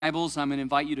Bibles, I'm going to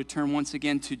invite you to turn once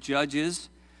again to Judges.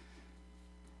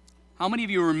 How many of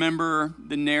you remember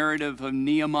the narrative of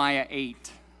Nehemiah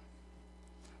 8?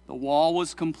 The wall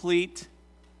was complete.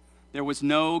 There was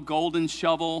no golden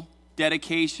shovel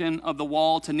dedication of the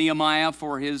wall to Nehemiah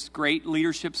for his great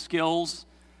leadership skills.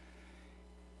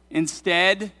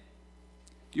 Instead, do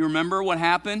you remember what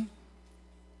happened?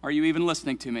 Are you even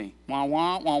listening to me? Wah,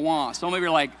 wah, wah, wah. Some of you are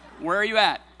like, where are you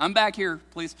at? I'm back here,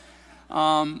 please.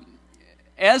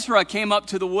 Ezra came up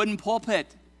to the wooden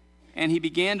pulpit and he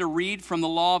began to read from the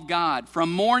law of God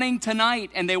from morning to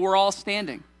night, and they were all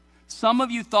standing. Some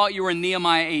of you thought you were in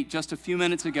Nehemiah 8 just a few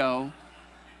minutes ago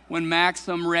when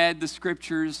Maxim read the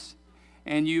scriptures,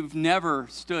 and you've never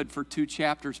stood for 2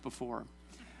 chapters before.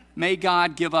 May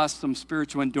God give us some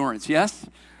spiritual endurance, yes?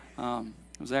 It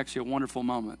was actually a wonderful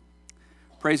moment.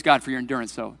 Praise God for your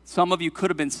endurance. So some of you could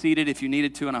have been seated if you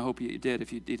needed to, and I hope you did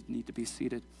if you did need to be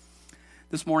seated.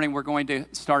 This morning we're going to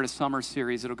start a summer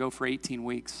series. It'll go for 18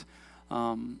 weeks.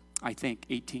 I think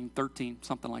 18, 13,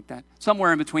 something like that.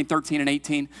 Somewhere in between 13 and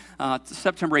 18.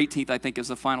 September 18th, I think, is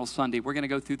the final Sunday. We're going to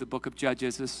go through the book of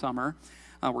Judges this summer.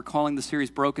 We're calling the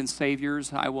series Broken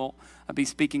Saviors. I will be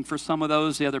speaking for some of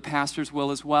those. The other pastors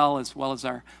will as well as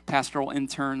our pastoral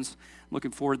interns.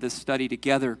 Looking forward to this study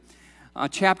together.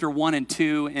 Chapter 1 and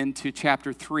 2 into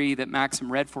chapter 3 that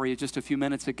Maxim read for you just a few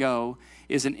minutes ago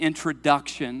is an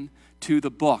introduction to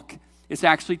the book. It's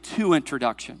actually 2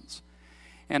 introductions.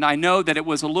 And I know that it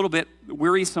was a little bit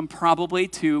wearisome probably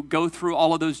to go through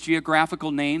all of those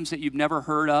geographical names that you've never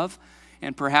heard of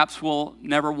and perhaps will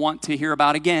never want to hear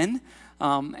about again.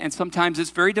 And sometimes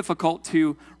it's very difficult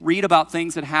to read about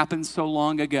things that happened so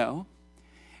long ago.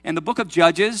 And the book of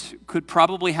Judges could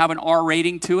probably have an R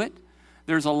rating to it.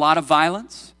 There's a lot of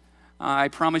violence. I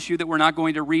promise you that we're not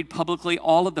going to read publicly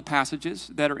all of the passages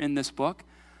that are in this book,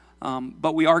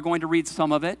 but we are going to read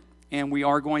some of it, and we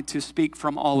are going to speak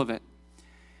from all of it.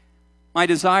 My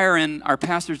desire and our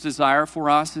pastor's desire for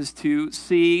us is to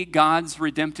see God's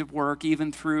redemptive work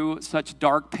even through such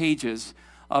dark pages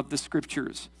of the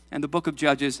Scriptures, and the book of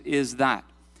Judges is that.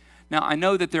 Now, I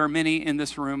know that there are many in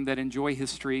this room that enjoy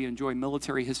history, enjoy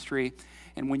military history,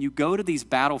 and when you go to these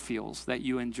battlefields that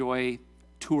you enjoy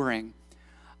touring,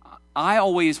 I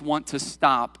always want to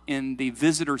stop in the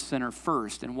visitor center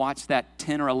first and watch that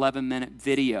 10 or 11 minute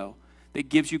video that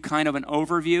gives you kind of an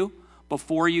overview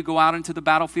before you go out into the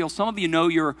battlefield. Some of you know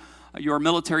your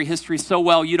military history so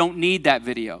well you don't need that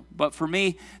video. But for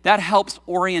me, that helps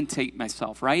orientate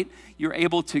myself, right? You're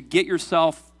able to get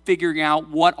yourself figuring out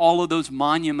what all of those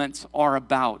monuments are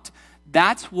about.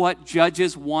 That's what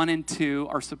Judges 1 and 2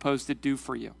 are supposed to do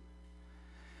for you.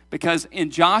 Because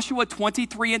in Joshua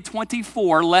 23 and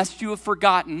 24, lest you have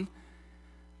forgotten,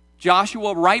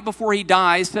 Joshua, right before he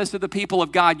dies, says to the people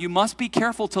of God, you must be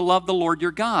careful to love the Lord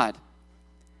your God.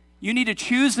 You need to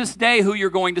choose this day who you're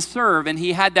going to serve. And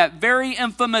he had that very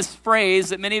infamous phrase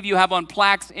that many of you have on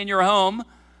plaques in your home.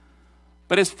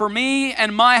 But as for me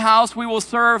and my house, we will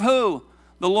serve who?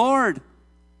 The Lord.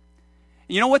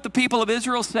 You know what the people of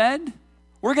Israel said?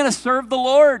 We're going to serve the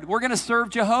Lord. We're going to serve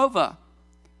Jehovah.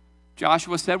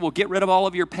 Joshua said, well, get rid of all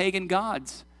of your pagan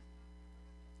gods.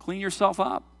 Clean yourself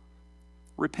up.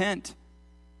 Repent.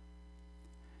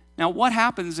 Now, what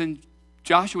happens in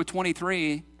Joshua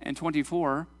 23 and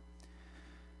 24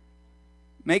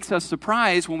 makes us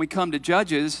surprised when we come to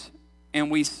Judges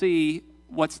and we see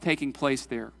what's taking place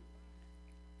there.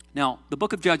 Now, the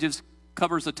book of Judges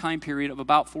covers a time period of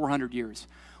about 400 years.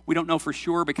 We don't know for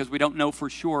sure because we don't know for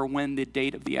sure when the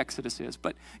date of the Exodus is,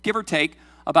 but give or take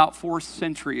about 4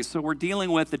 centuries. So we're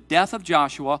dealing with the death of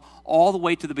Joshua all the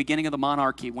way to the beginning of the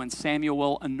monarchy when Samuel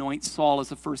will anoint Saul as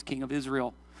the first king of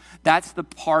Israel. That's the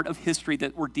part of history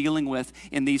that we're dealing with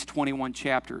in these 21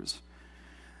 chapters.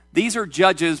 These are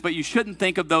judges, but you shouldn't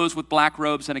think of those with black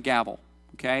robes and a gavel.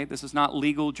 Okay? This is not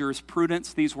legal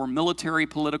jurisprudence. These were military,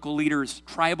 political leaders,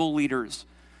 tribal leaders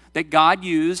that God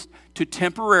used to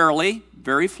temporarily,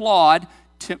 very flawed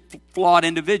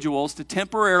individuals, to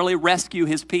temporarily rescue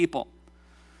his people.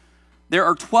 There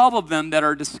are 12 of them that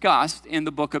are discussed in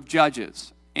the book of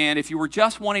Judges. And if you were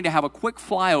just wanting to have a quick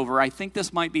flyover, I think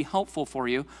this might be helpful for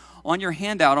you. On your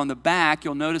handout on the back,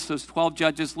 you'll notice those 12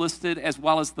 judges listed as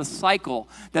well as the cycle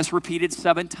that's repeated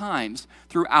 7 times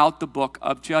throughout the book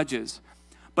of Judges.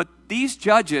 But these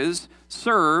judges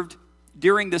served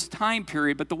during this time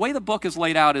period, but the way the book is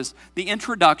laid out is the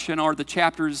introduction are the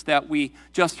chapters that we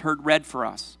just heard read for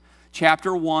us.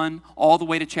 Chapter 1 all the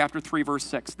way to chapter 3, verse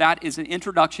 6. That is an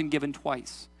introduction given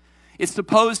twice. It's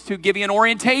supposed to give you an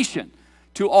orientation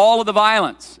to all of the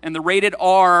violence and the rated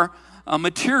R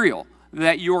material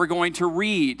that you are going to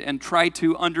read and try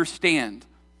to understand.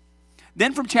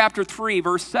 Then from chapter 3,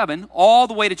 verse 7, all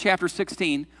the way to chapter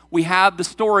 16, we have the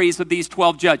stories of these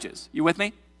 12 judges. You with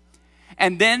me?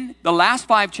 And then the last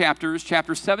 5 chapters,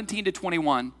 chapters 17 to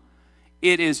 21,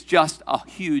 it is just a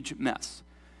huge mess.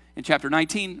 In chapter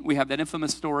 19, we have that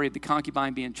infamous story of the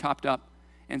concubine being chopped up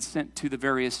and sent to the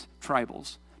various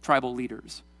tribal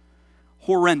leaders.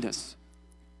 Horrendous.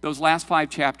 Those last 5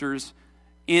 chapters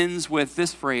ends with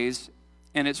this phrase,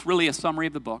 and it's really a summary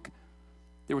of the book.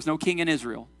 There was no king in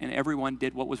Israel, and everyone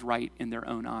did what was right in their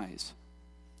own eyes.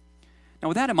 Now,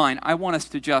 with that in mind, I want us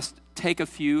to just take a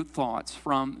few thoughts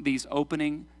from these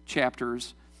opening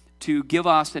chapters to give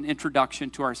us an introduction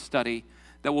to our study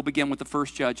that will begin with the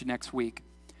first judge next week.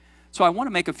 So I want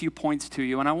to make a few points to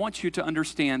you, and I want you to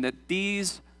understand that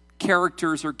these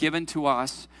characters are given to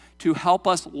us to help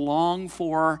us long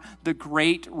for the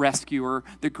great rescuer,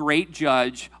 the great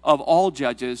judge of all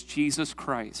judges, Jesus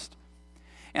Christ.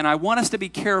 And I want us to be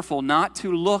careful not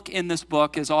to look in this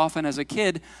book as often as a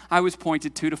kid I was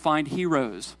pointed to find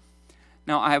heroes.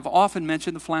 Now, I have often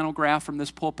mentioned the flannel graph from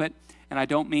this pulpit, and I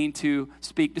don't mean to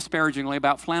speak disparagingly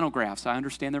about flannel graphs. I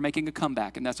understand they're making a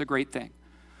comeback, and that's a great thing.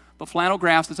 But flannel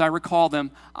graphs, as I recall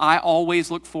them, I always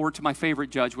look forward to my favorite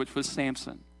judge, which was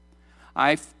Samson.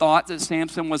 I thought that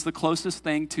Samson was the closest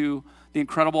thing to the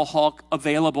Incredible Hulk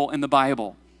available in the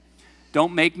Bible.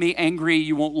 Don't make me angry.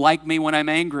 You won't like me when I'm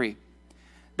angry.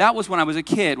 That was when I was a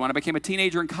kid. When I became a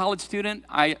teenager and college student,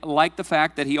 I liked the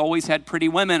fact that he always had pretty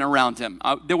women around him.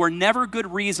 There were never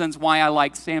good reasons why I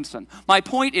liked Samson. My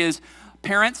point is,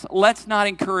 parents, let's not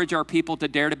encourage our people to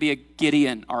dare to be a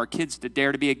Gideon, our kids to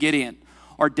dare to be a Gideon,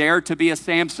 or dare to be a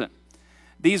Samson.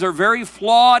 These are very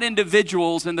flawed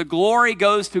individuals, and the glory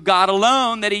goes to God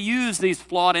alone that he used these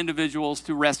flawed individuals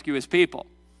to rescue his people.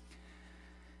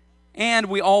 And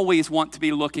we always want to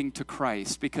be looking to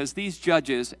Christ, because these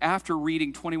judges, after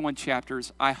reading 21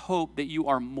 chapters, I hope that you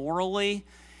are morally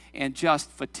and just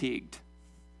fatigued.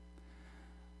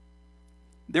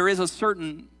 There is a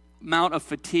certain amount of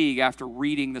fatigue after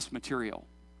reading this material.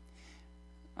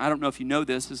 I don't know if you know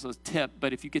this as a tip,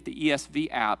 but if you get the ESV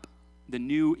app, the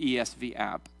new ESV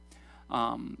app,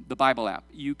 the Bible app,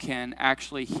 you can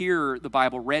actually hear the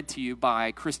Bible read to you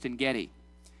by Kristen Getty.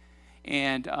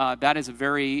 And that is a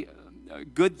very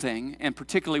good thing, and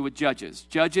particularly with Judges.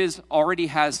 Judges already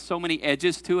has so many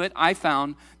edges to it. I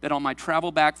found that on my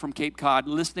travel back from Cape Cod,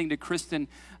 listening to Kristen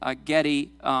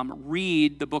Getty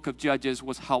read the book of Judges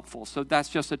was helpful. So that's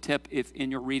just a tip. If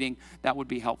in your reading, that would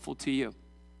be helpful to you.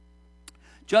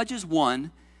 Judges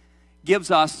 1 gives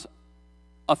us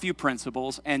a few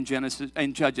principles, and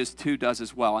Judges 2 does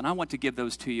as well. And I want to give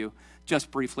those to you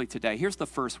just briefly today. Here's the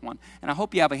first one. And I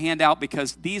hope you have a handout,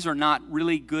 because these are not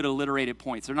really good alliterated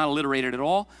points. They're not alliterated at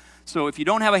all. So if you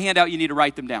don't have a handout, you need to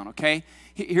write them down, okay?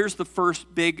 Here's the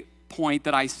first big point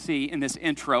that I see in this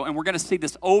intro. And we're going to see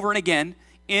this over and again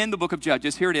in the book of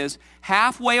Judges. Here it is.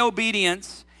 Halfway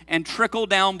obedience and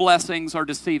trickle-down blessings are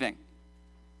deceiving.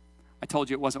 I told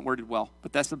you it wasn't worded well,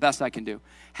 but that's the best I can do.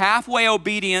 Halfway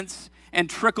obedience and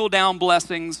trickle-down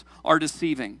blessings are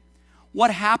deceiving.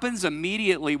 What happens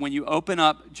immediately when you open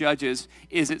up Judges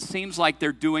is it seems like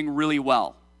they're doing really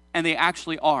well, and they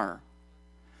actually are.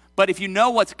 But if you know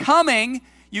what's coming,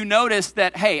 you notice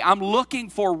that, hey, I'm looking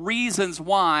for reasons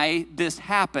why this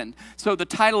happened. So the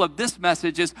title of this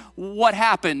message is, What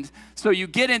Happened? So you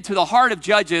get into the heart of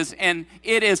Judges, and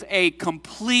it is a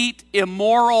complete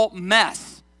immoral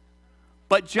mess.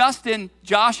 But just in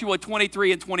Joshua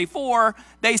 23 and 24,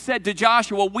 they said to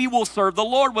Joshua, we will serve the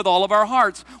Lord with all of our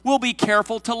hearts. We'll be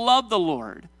careful to love the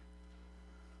Lord.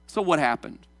 So what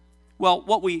happened? Well,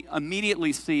 what we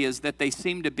immediately see is that they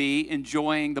seem to be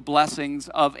enjoying the blessings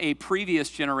of a previous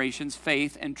generation's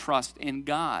faith and trust in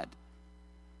God.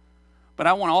 But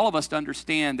I want all of us to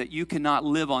understand that you cannot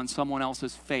live on someone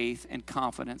else's faith and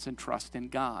confidence and trust in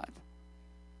God.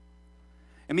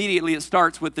 Immediately it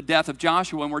starts with the death of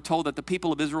Joshua, and we're told that the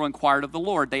people of Israel inquired of the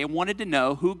Lord. They wanted to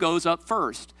know who goes up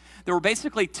first. There were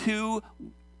basically two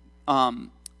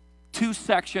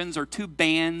sections or two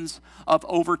bands of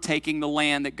overtaking the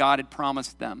land that God had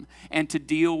promised them, and to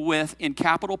deal with, in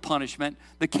capital punishment,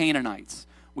 the Canaanites.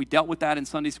 We dealt with that in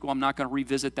Sunday school. I'm not going to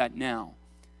revisit that now.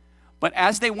 But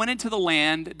as they went into the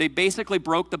land, they basically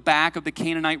broke the back of the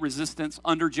Canaanite resistance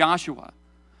under Joshua.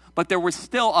 But there was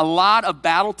still a lot of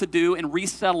battle to do in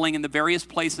resettling in the various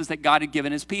places that God had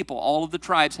given his people. All of the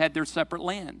tribes had their separate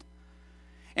land.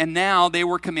 And now they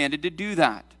were commanded to do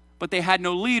that. But they had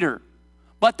no leader.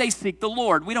 But they seek the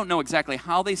Lord. We don't know exactly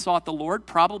how they sought the Lord.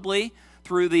 Probably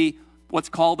through what's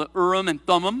called the Urim and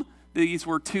Thummim. These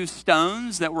were two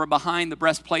stones that were behind the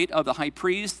breastplate of the high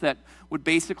priest that would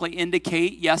basically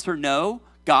indicate yes or no,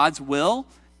 God's will.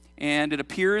 And it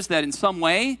appears that in some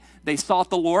way they sought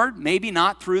the Lord, maybe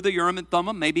not through the Urim and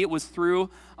Thummim, maybe it was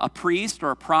through a priest or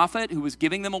a prophet who was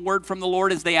giving them a word from the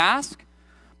Lord as they asked.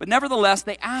 But nevertheless,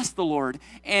 they asked the Lord,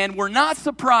 and we're not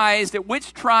surprised at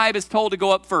which tribe is told to go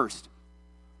up first.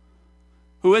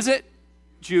 Who is it?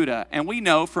 Judah. And we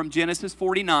know from Genesis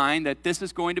 49 that this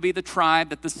is going to be the tribe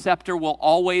that the scepter will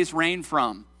always reign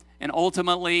from. And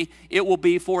ultimately, it will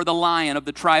be for the Lion of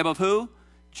the tribe of who?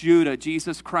 Judah,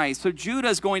 Jesus Christ. So Judah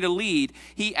is going to lead.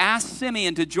 He asked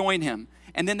Simeon to join him,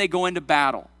 and then they go into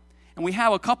battle. And we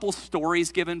have a couple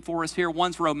stories given for us here.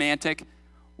 One's romantic.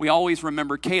 We always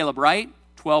remember Caleb, right?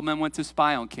 12 men went to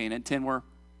spy on Canaan. 10 were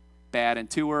bad, and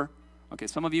 2 were, okay,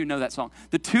 some of you know that song.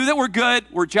 The 2 that were good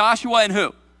were Joshua and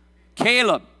who?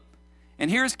 Caleb.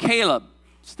 And here's Caleb,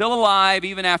 still alive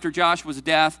even after Joshua's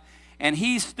death. And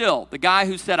he's still the guy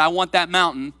who said, I want that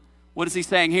mountain. What is he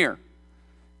saying here?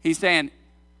 He's saying,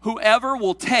 whoever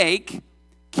will take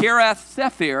Kiriath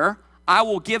Sephir, I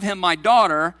will give him my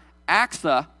daughter,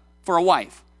 Achsah, for a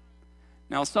wife.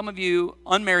 Now, some of you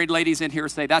unmarried ladies in here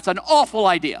say, that's an awful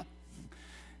idea.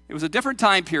 It was a different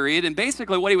time period, and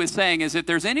basically what he was saying is if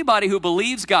there's anybody who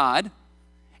believes God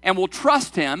and will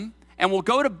trust him and will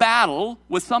go to battle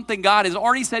with something God has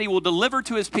already said he will deliver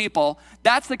to his people,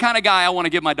 that's the kind of guy I want to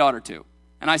give my daughter to.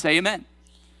 And I say amen.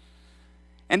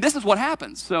 And this is what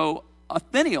happens. So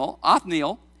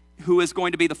Othniel, who is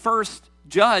going to be the first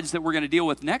judge that we're going to deal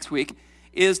with next week,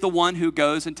 is the one who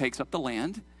goes and takes up the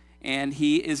land, and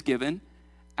he is given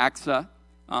Achsah,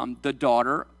 the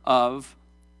daughter of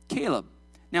Caleb.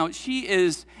 Now, she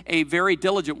is a very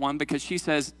diligent one because she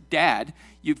says, Dad,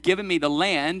 you've given me the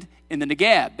land in the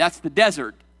Negeb. That's the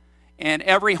desert. And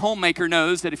every homemaker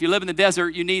knows that if you live in the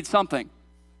desert, you need something.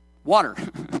 Water.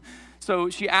 So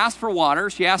she asked for water.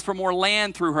 She asked for more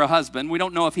land through her husband. We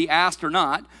don't know if he asked or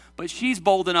not, but she's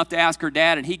bold enough to ask her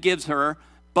dad, and he gives her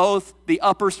both the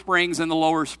upper springs and the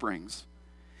lower springs.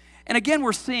 And again,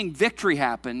 we're seeing victory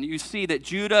happen. You see that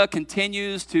Judah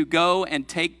continues to go and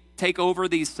take over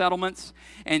these settlements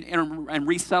and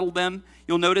resettle them.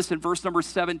 You'll notice in verse number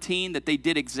 17 that they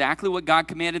did exactly what God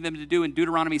commanded them to do in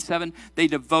Deuteronomy 7. They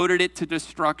devoted it to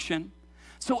destruction.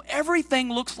 So everything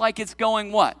looks like it's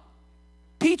going what?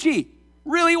 Peachy,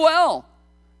 really well.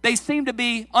 They seem to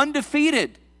be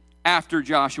undefeated after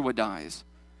Joshua dies.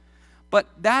 But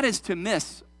that is to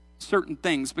miss certain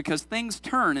things because things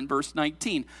turn in verse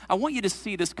 19. I want you to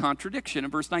see this contradiction. In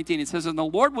verse 19, it says, and the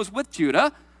Lord was with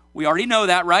Judah. We already know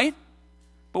that, right?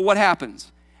 But what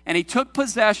happens? And he took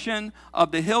possession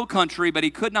of the hill country, but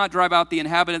he could not drive out the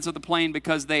inhabitants of the plain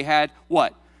because they had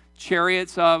what?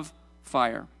 Chariots of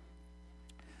fire.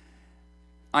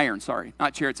 Iron, sorry.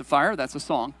 Not chariots of fire. That's a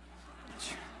song.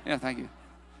 Yeah, thank you.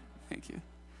 Thank you.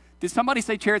 Did somebody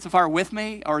say chariots of fire with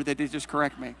me, or did they just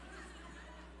correct me?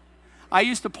 I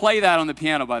used to play that on the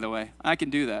piano, by the way. I can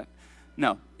do that.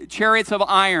 No. Chariots of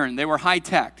iron. They were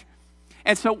high-tech.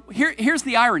 And so here's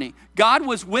the irony. God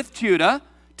was with Judah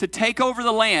to take over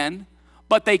the land,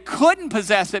 but they couldn't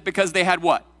possess it because they had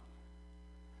what?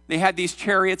 They had these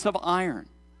chariots of iron.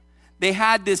 They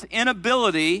had this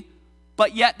inability,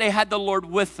 but yet they had the Lord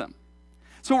with them.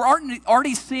 So we're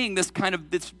already seeing this kind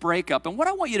of this breakup. And what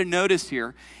I want you to notice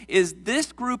here is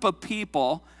this group of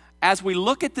people, as we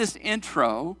look at this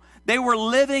intro, they were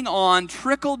living on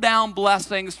trickle-down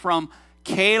blessings from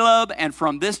Caleb and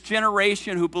from this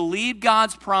generation who believed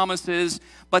God's promises,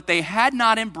 but they had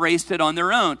not embraced it on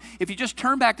their own. If you just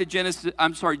turn back to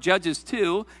Judges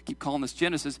 2, keep calling this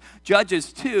Genesis,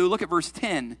 Judges 2, look at verse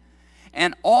 10.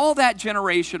 And all that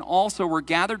generation also were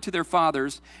gathered to their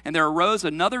fathers, and there arose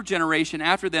another generation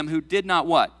after them who did not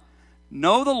what?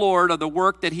 Know the Lord of the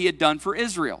work that he had done for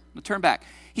Israel. Now turn back.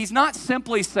 He's not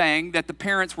simply saying that the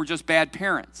parents were just bad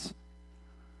parents.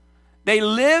 They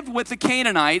lived with the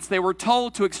Canaanites. They were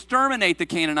told to exterminate the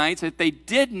Canaanites. If they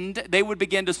didn't, they would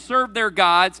begin to serve their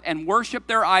gods and worship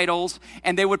their idols,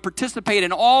 and they would participate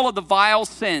in all of the vile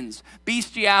sins,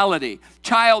 bestiality,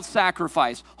 child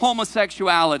sacrifice,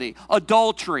 homosexuality,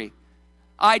 adultery,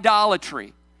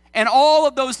 idolatry. And all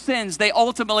of those sins they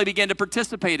ultimately began to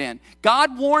participate in.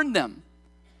 God warned them.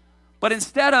 But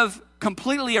instead of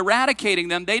completely eradicating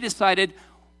them, they decided,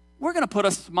 we're going to put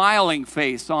a smiling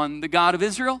face on the God of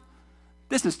Israel.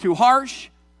 This is too harsh.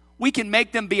 We can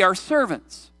make them be our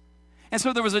servants. And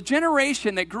so there was a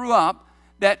generation that grew up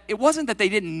that it wasn't that they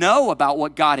didn't know about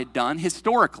what God had done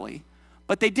historically,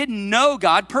 but they didn't know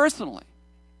God personally.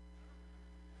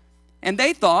 And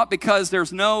they thought because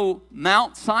there's no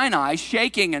Mount Sinai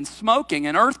shaking and smoking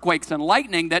and earthquakes and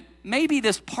lightning that maybe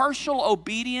this partial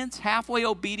obedience, halfway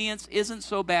obedience isn't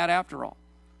so bad after all.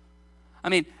 I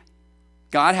mean,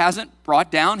 God hasn't brought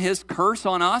down his curse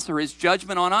on us or his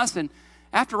judgment on us. And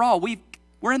after all,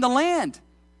 we're in the land.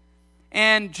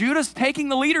 And Judah's taking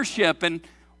the leadership. And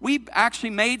we've actually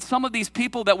made some of these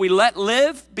people that we let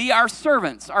live be our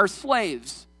servants, our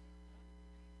slaves.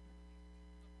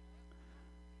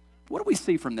 What do we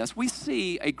see from this? We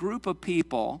see a group of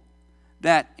people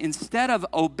that instead of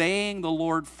obeying the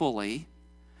Lord fully,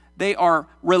 they are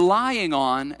relying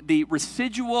on the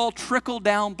residual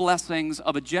trickle-down blessings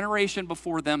of a generation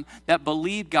before them that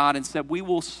believed God and said, we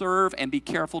will serve and be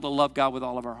careful to love God with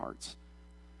all of our hearts.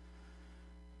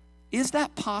 Is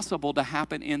that possible to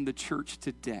happen in the church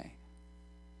today?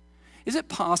 Is it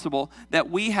possible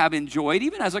that we have enjoyed,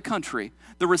 even as a country,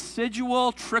 the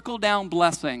residual trickle-down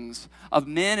blessings of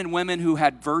men and women who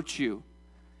had virtue?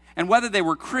 And whether they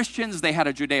were Christians, they had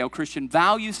a Judeo-Christian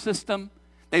value system,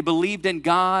 they believed in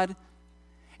God,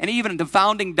 and even the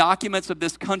founding documents of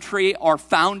this country are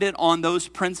founded on those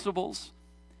principles.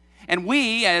 And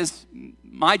we, as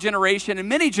my generation and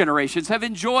many generations, have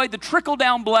enjoyed the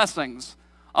trickle-down blessings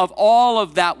of all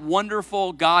of that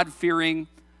wonderful, God-fearing,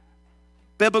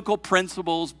 biblical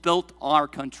principles built our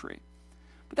country.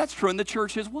 But that's true in the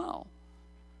church as well.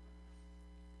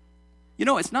 You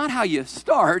know, it's not how you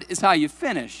start, it's how you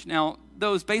finish. Now,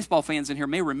 those baseball fans in here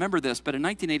may remember this, but in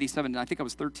 1987, I think I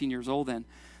was 13 years old then,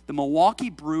 the Milwaukee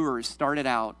Brewers started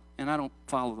out, and I don't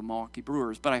follow the Milwaukee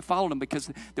Brewers, but I followed them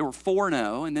because they were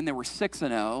 4-0, and then they were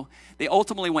 6-0. They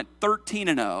ultimately went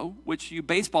 13-0, which you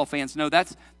baseball fans know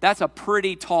that's a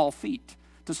pretty tall feat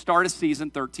to start a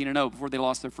season 13-0 before they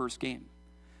lost their first game.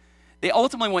 They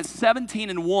ultimately went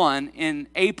 17-1 in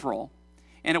April,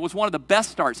 and it was one of the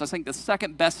best starts. I think the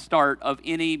second best start of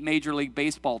any Major League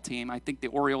Baseball team. I think the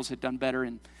Orioles had done better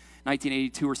in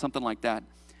 1982 or something like that.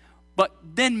 But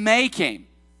then May came.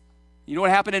 You know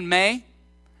what happened in May?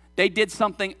 They did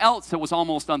something else that was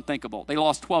almost unthinkable. They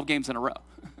lost 12 games in a row.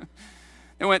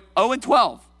 They went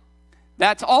 0-12.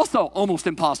 That's also almost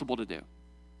impossible to do.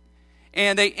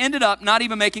 And they ended up not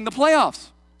even making the playoffs.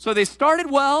 So they started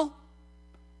well,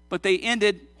 but they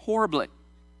ended horribly.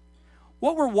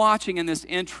 What we're watching in this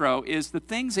intro is the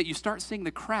things that you start seeing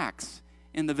the cracks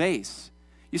in the vase.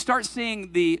 You start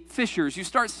seeing the fissures. You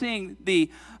start seeing the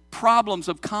problems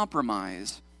of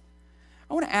compromise.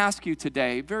 I want to ask you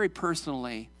today, very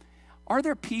personally, are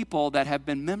there people that have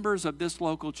been members of this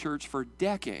local church for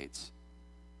decades,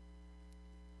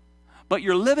 but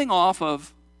you're living off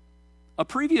of a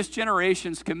previous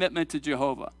generation's commitment to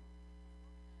Jehovah?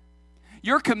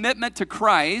 Your commitment to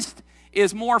Christ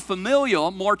is more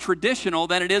familial, more traditional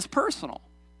than it is personal.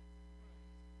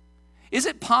 Is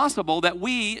it possible that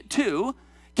we, too,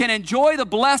 can enjoy the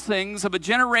blessings of a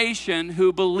generation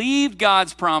who believed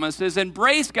God's promises,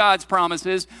 embraced God's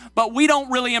promises, but we don't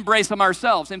really embrace them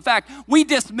ourselves? In fact, we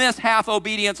dismiss half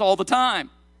obedience all the time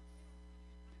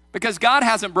because God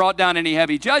hasn't brought down any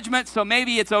heavy judgment, so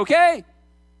maybe it's okay.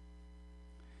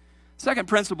 Second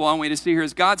principle I want you to see here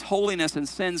is God's holiness and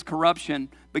sin's corruption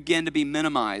begin to be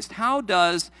minimized. How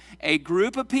does a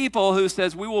group of people who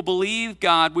says we will believe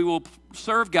God, we will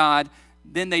serve God,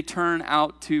 then they turn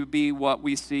out to be what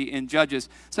we see in Judges?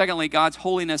 Secondly, God's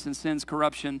holiness and sin's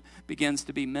corruption begins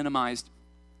to be minimized.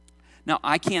 Now,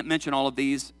 I can't mention all of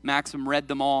these. Maxim read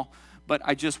them all, but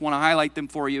I just want to highlight them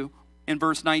for you. In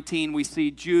verse 19, we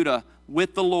see Judah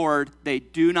with the Lord. They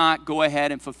do not go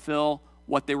ahead and fulfill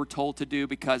what they were told to do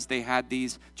because they had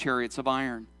these chariots of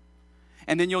iron.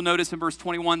 And then you'll notice in verse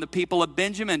 21, the people of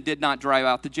Benjamin did not drive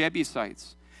out the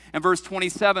Jebusites. In verse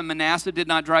 27, Manasseh did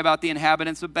not drive out the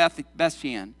inhabitants of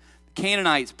Bethshean. The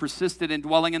Canaanites persisted in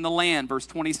dwelling in the land, verse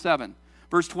 27.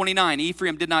 Verse 29,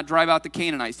 Ephraim did not drive out the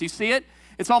Canaanites. Do you see it?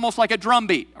 It's almost like a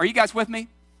drumbeat. Are you guys with me?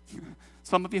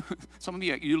 Some of you,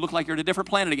 you look like you're in a different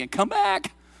planet again. Come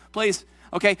back, please.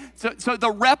 Okay, so the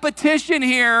repetition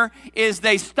here is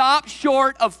they stopped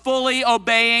short of fully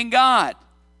obeying God.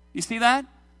 You see that?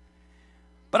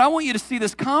 But I want you to see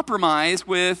this compromise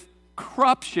with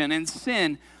corruption and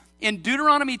sin. In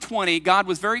Deuteronomy 20, God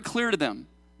was very clear to them.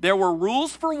 There were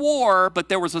rules for war, but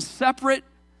there was a separate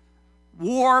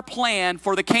war plan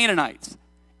for the Canaanites.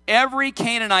 Every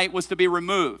Canaanite was to be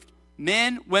removed.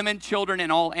 Men, women, children, and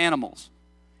all animals.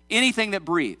 Anything that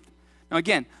breathed. Now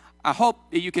again, I hope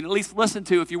that you can at least listen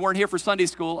to, if you weren't here for Sunday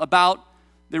school, about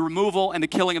the removal and the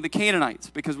killing of the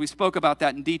Canaanites, because we spoke about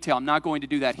that in detail. I'm not going to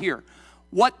do that here.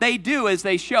 What they do is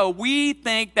they show, we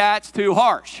think that's too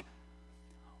harsh.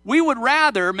 We would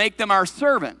rather make them our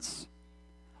servants.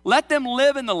 Let them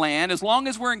live in the land as long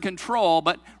as we're in control,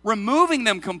 but removing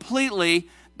them completely,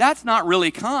 that's not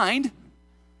really kind.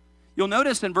 You'll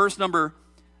notice in verse number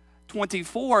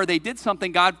 24, they did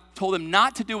something God told them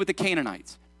not to do with the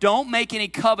Canaanites. Don't make any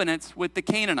covenants with the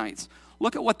Canaanites.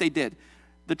 Look at what they did.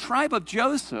 The tribe of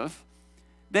Joseph,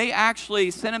 they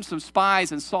actually sent him some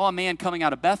spies and saw a man coming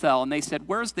out of Bethel, and they said,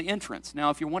 where's the entrance? Now,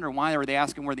 if you're wondering why are they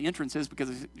asking where the entrance is, because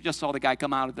they just saw the guy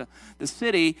come out of the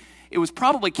city, it was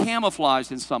probably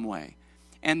camouflaged in some way.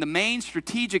 And the main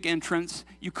strategic entrance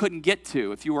you couldn't get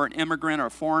to if you were an immigrant or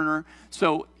a foreigner.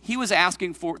 So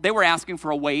they were asking for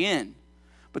a way in.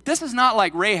 But this is not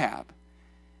like Rahab.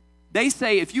 They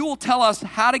say, if you will tell us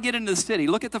how to get into the city,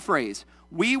 look at the phrase,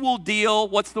 we will deal,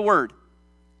 what's the word?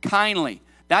 Kindly.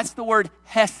 That's the word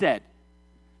hesed.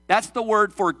 That's the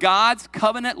word for God's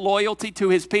covenant loyalty to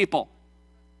his people.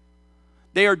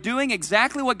 They are doing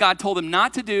exactly what God told them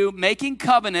not to do, making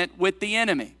covenant with the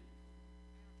enemy.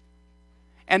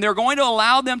 And they're going to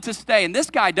allow them to stay. And this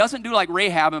guy doesn't do like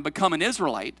Rahab and become an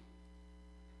Israelite,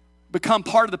 become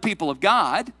part of the people of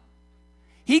God.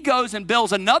 He goes and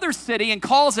builds another city and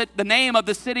calls it the name of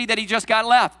the city that he just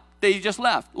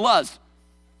left, Luz.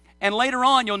 And later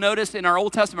on, you'll notice in our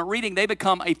Old Testament reading, they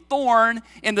become a thorn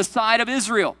in the side of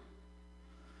Israel.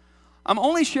 I'm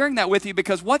only sharing that with you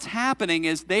because what's happening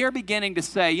is they are beginning to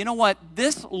say, you know what,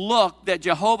 this look that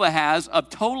Jehovah has of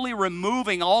totally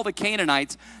removing all the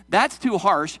Canaanites, that's too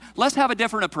harsh. Let's have a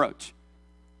different approach.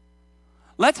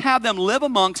 Let's have them live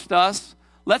amongst us.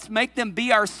 Let's make them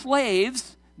be our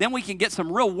slaves. Then we can get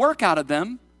some real work out of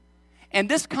them. And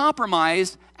this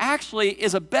compromise actually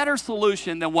is a better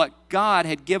solution than what God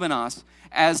had given us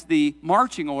as the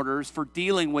marching orders for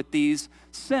dealing with these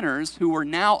sinners who were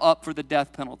now up for the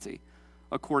death penalty,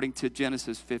 according to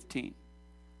Genesis 15.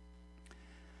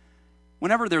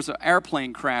 Whenever there's an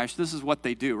airplane crash, this is what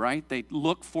they do, right? They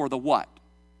look for the what?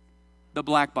 The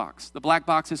black box. The black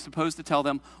box is supposed to tell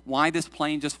them why this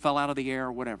plane just fell out of the air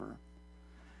or whatever.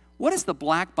 What is the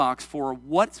black box for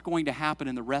what's going to happen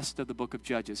in the rest of the book of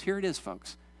Judges? Here it is,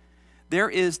 folks. There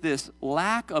is this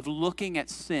lack of looking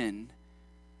at sin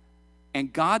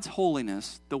and God's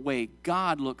holiness the way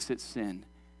God looks at sin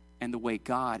and the way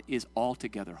God is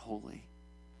altogether holy.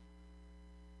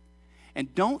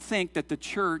 And don't think that the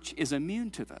church is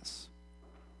immune to this.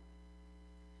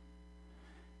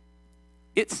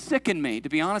 It sickened me, to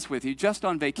be honest with you, just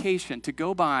on vacation, to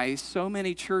go by so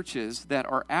many churches that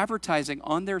are advertising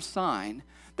on their sign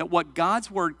that what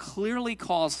God's word clearly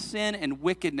calls sin and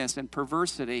wickedness and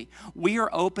perversity, we are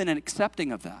open and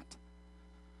accepting of that.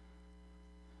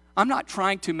 I'm not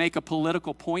trying to make a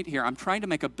political point here. I'm trying to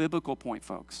make a biblical point,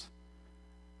 folks.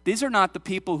 These are not the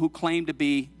people who claim to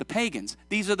be the pagans.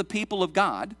 These are the people of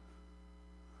God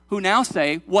who now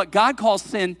say what God calls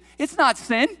sin, it's not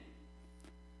sin.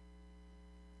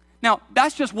 Now,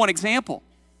 that's just one example.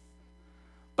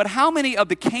 But how many of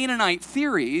the Canaanite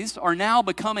theories are now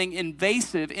becoming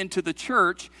invasive into the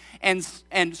church and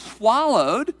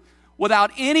swallowed without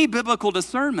any biblical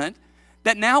discernment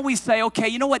that now we say, okay,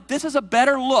 you know what, this is a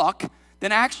better look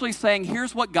than actually saying,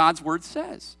 here's what God's word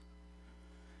says.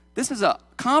 This is a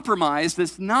compromise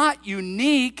that's not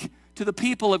unique to the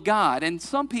people of God. And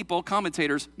some people,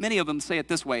 commentators, many of them say it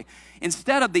this way.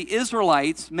 Instead of the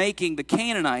Israelites making the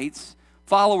Canaanites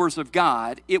followers of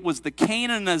God, it was the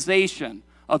Canaanization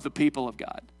of the people of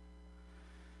God.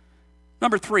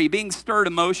 Number 3, being stirred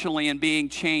emotionally and being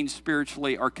changed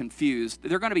spiritually are confused.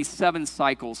 There are going to be 7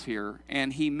 cycles here,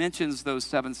 and he mentions those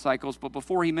 7 cycles. But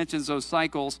before he mentions those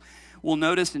cycles, we'll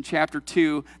notice in chapter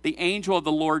 2, the angel of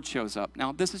the Lord shows up.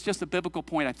 Now, this is just a biblical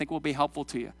point I think will be helpful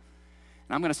to you.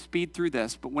 And I'm going to speed through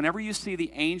this, but whenever you see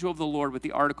the angel of the Lord with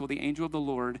the article, the angel of the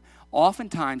Lord,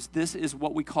 oftentimes this is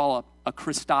what we call a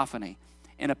Christophany,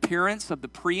 an appearance of the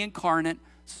pre-incarnate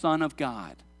Son of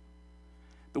God.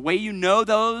 The way you know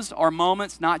those are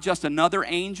moments, not just another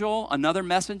angel, another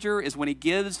messenger, is when he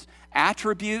gives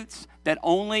attributes that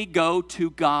only go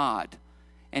to God.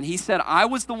 And he said, I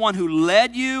was the one who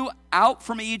led you out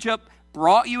from Egypt,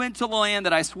 brought you into the land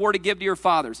that I swore to give to your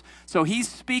fathers. So he's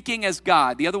speaking as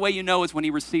God. The other way you know is when he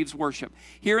receives worship.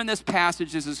 Here in this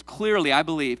passage, this is clearly, I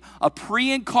believe, a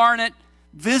pre-incarnate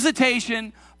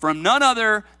visitation from none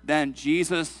other than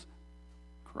Jesus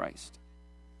Christ.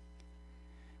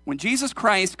 When Jesus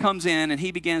Christ comes in and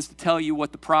he begins to tell you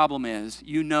what the problem is,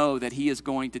 you know that he is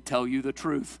going to tell you the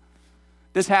truth.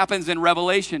 This happens in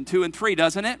Revelation 2 and 3,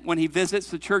 doesn't it? When he visits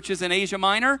the churches in Asia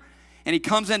Minor and he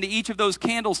comes into each of those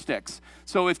candlesticks.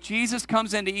 So if Jesus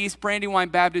comes into East Brandywine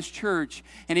Baptist Church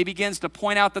and he begins to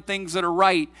point out the things that are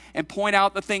right and point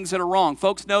out the things that are wrong,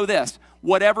 folks know this,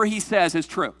 whatever he says is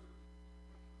true.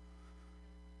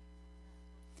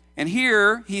 And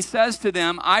here he says to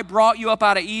them, I brought you up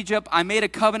out of Egypt. I made a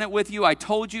covenant with you. I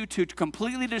told you to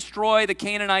completely destroy the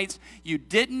Canaanites. You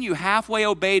didn't. You halfway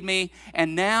obeyed me.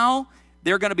 And now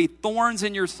they're going to be thorns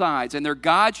in your sides, and their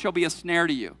God shall be a snare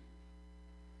to you.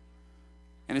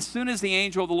 And as soon as the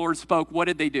angel of the Lord spoke, what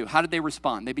did they do? How did they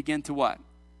respond? They began to what?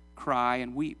 Cry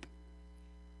and weep.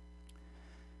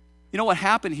 You know what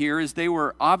happened here is they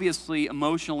were obviously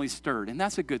emotionally stirred, and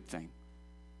that's a good thing.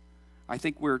 I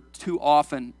think we're too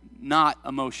often not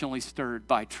emotionally stirred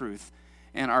by truth,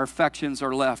 and our affections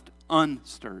are left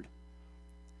unstirred.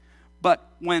 But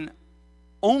when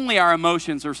only our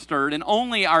emotions are stirred and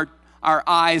only our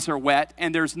eyes are wet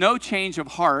and there's no change of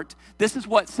heart, this is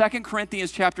what 2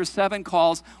 Corinthians chapter 7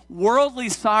 calls worldly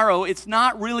sorrow. It's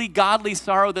not really godly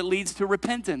sorrow that leads to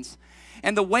repentance.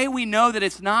 And the way we know that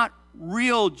it's not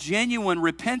real, genuine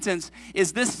repentance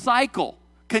is this cycle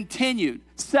continued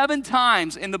 7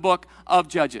 times in the book of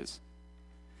Judges.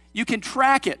 You can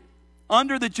track it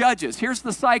under the judges. Here's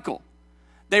the cycle.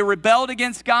 They rebelled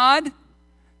against God.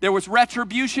 There was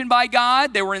retribution by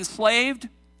God. They were enslaved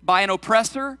by an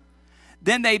oppressor.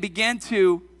 Then they began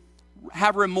to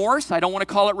have remorse. I don't want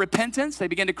to call it repentance. They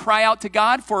began to cry out to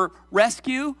God for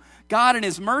rescue. God in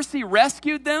his mercy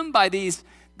rescued them by these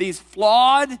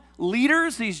flawed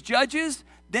leaders, these judges.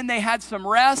 Then they had some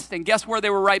rest, and guess where they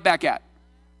were right back at?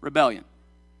 Rebellion.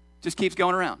 Just keeps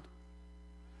going around.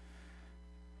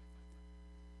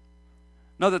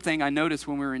 Another thing I noticed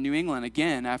when we were in New England,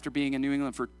 again, after being in New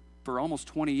England for almost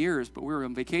 20 years, but we were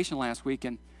on vacation last week,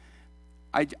 and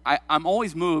I'm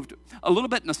always moved, a little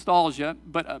bit nostalgia,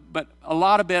 but a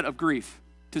lot of bit of grief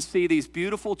to see these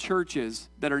beautiful churches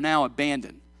that are now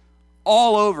abandoned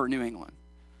all over New England.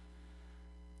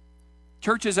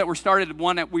 Churches that were started,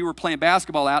 one that we were playing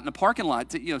basketball out in a parking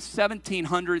lot,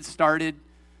 1700 started.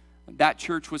 That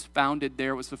church was founded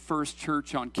there. It was the first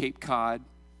church on Cape Cod.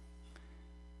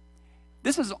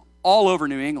 This is all over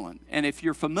New England. And if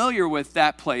you're familiar with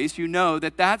that place, you know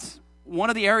that that's one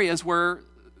of the areas where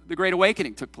the Great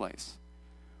Awakening took place,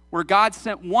 where God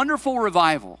sent wonderful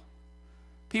revival.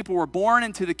 People were born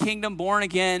into the kingdom, born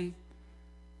again.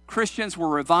 Christians were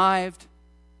revived.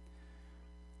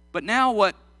 But now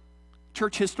what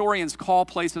church historians call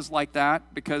places like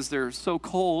that, because they're so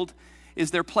cold,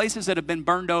 is they're places that have been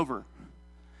burned over.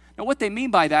 Now what they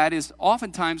mean by that is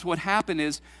oftentimes what happened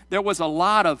is there was a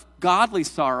lot of godly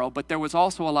sorrow, but there was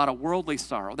also a lot of worldly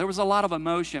sorrow. There was a lot of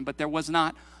emotion, but there was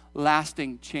not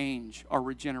lasting change or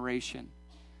regeneration.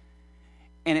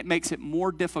 And it makes it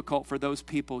more difficult for those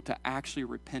people to actually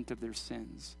repent of their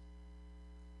sins.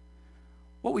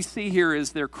 What we see here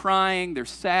is they're crying, they're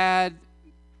sad,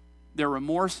 they're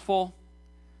remorseful,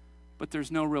 but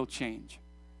there's no real change.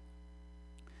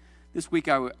 This week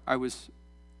I was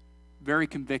very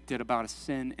convicted about a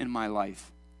sin in my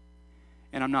life.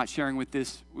 And I'm not sharing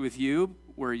this with you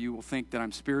where you will think that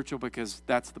I'm spiritual, because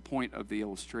that's the point of the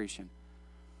illustration.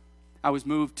 I was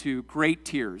moved to great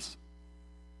tears.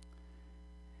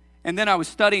 And then I was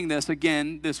studying this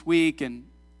again this week, and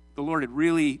the Lord had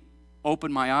really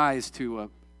opened my eyes to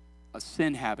a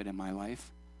sin habit in my life.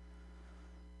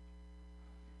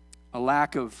 A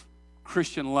lack of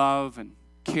Christian love and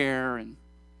care, and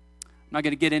I'm not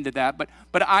going to get into that, but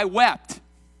I wept.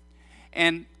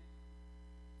 And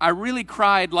I really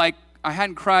cried like I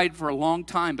hadn't cried for a long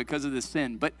time because of this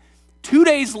sin. But 2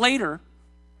 days later,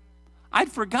 I'd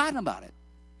forgotten about it.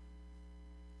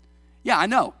 Yeah, I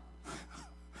know.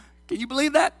 Can you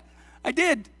believe that? I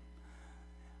did.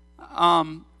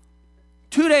 2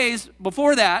 days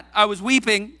before that, I was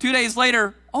weeping. 2 days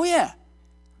later, oh yeah.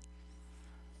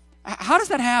 How does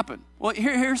that happen? Well,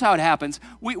 here's how it happens.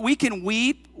 We can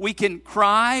weep, we can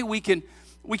cry, we can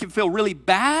feel really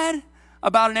bad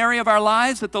about an area of our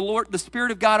lives that the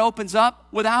Spirit of God opens up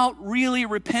without really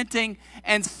repenting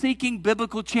and seeking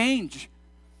biblical change.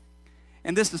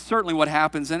 And this is certainly what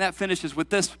happens, and that finishes with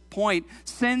this point.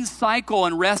 Sin cycle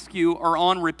and rescue are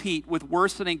on repeat with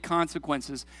worsening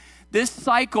consequences. This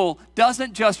cycle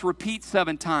doesn't just repeat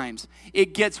 7 times.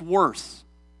 It gets worse.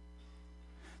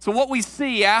 So what we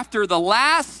see after the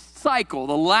last cycle,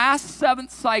 the last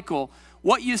 7th cycle,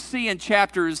 what you see in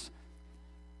chapters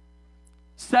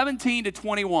 17 to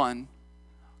 21,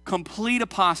 complete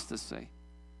apostasy.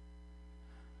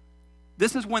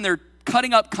 This is when they're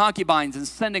cutting up concubines and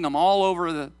sending them all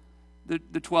over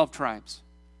the 12 tribes.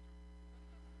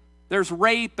 There's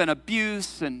rape and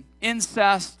abuse and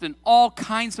incest and all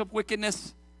kinds of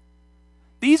wickedness.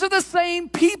 These are the same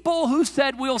people who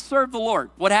said we'll serve the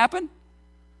Lord. What happened?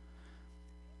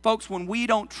 Folks, when we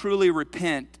don't truly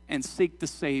repent and seek the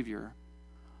Savior,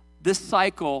 this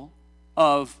cycle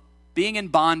of being in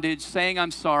bondage, saying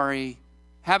I'm sorry,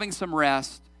 having some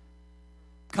rest,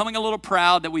 becoming a little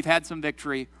proud that we've had some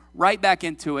victory, right back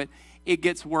into it, it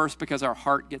gets worse because our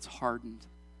heart gets hardened.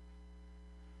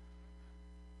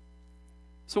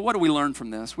 So what do we learn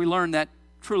from this? We learn that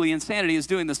truly insanity is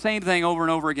doing the same thing over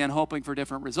and over again, hoping for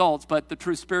different results. But the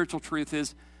true spiritual truth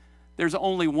is there's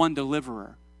only one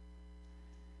deliverer.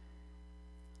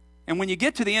 And when you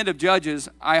get to the end of Judges,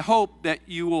 I hope that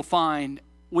you will find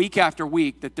week after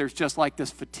week that there's just like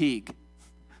this fatigue,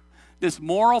 this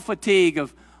moral fatigue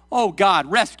of, oh God,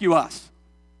 rescue us.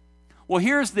 Well,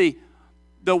 here's the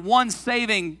one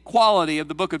saving quality of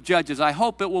the book of Judges. I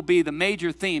hope it will be the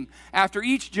major theme. After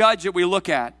each judge that we look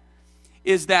at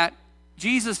is that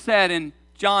Jesus said in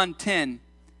John 10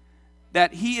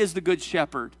 that he is the good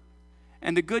shepherd,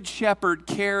 and the good shepherd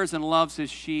cares and loves his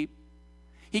sheep.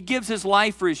 He gives his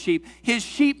life for his sheep. His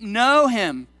sheep know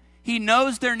him. He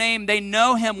knows their name. They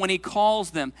know him when he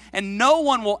calls them. And no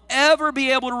one will ever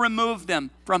be able to remove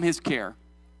them from his care.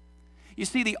 You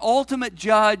see, the ultimate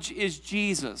judge is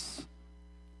Jesus.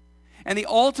 And the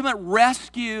ultimate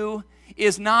rescue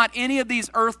is not any of these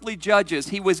earthly judges.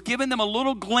 He was giving them a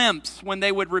little glimpse when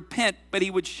they would repent, but he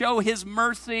would show his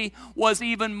mercy was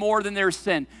even more than their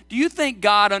sin. Do you think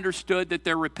God understood that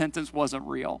their repentance wasn't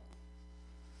real?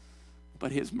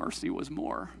 But his mercy was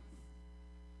more.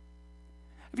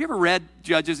 Have you ever read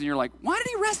Judges and you're like, why did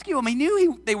he rescue them? He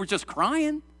knew they were just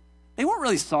crying. They weren't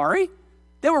really sorry.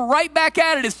 They were right back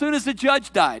at it as soon as the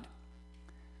judge died.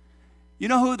 You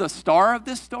know who the star of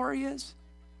this story is?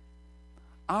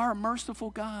 Our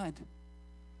merciful God,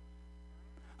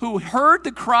 who heard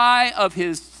the cry of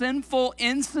his sinful,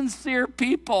 insincere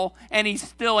people, and he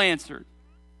still answered.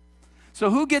 So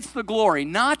who gets the glory?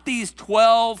 Not these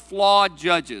 12 flawed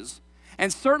judges,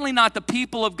 and certainly not the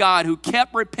people of God who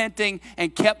kept repenting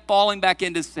and kept falling back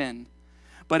into sin.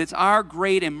 But it's our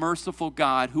great and merciful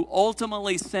God who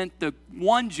ultimately sent the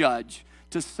one judge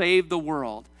to save the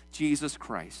world, Jesus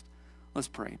Christ. Let's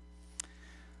pray.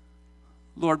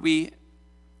 Lord, we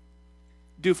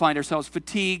do find ourselves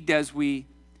fatigued as we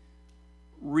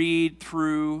read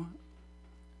through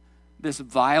this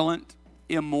violent,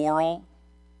 immoral,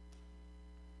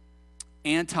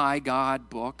 anti-God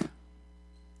book.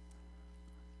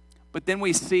 But then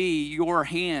we see your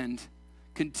hand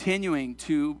continuing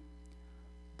to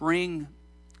bring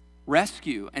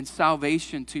rescue and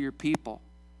salvation to your people.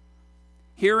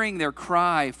 Hearing their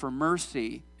cry for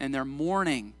mercy and their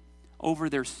mourning over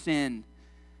their sin.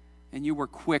 And you were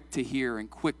quick to hear and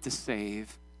quick to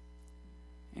save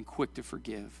and quick to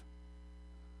forgive.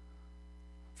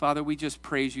 Father, we just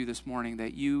praise you this morning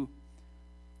that you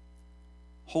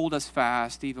hold us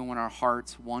fast even when our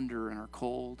hearts wander and are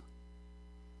cold.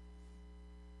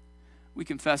 We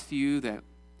confess to you that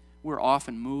we're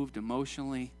often moved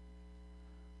emotionally,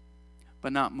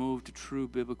 but not moved to true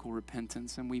biblical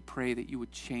repentance. And we pray that you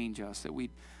would change us, that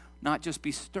we'd not just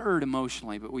be stirred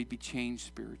emotionally, but we'd be changed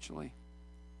spiritually.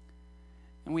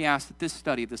 And we ask that this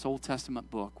study of this Old Testament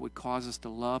book would cause us to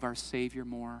love our Savior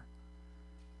more,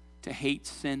 to hate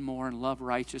sin more and love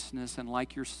righteousness, and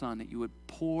like your Son, that you would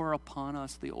pour upon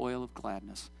us the oil of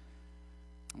gladness.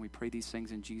 And we pray these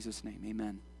things in Jesus' name.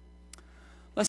 Amen.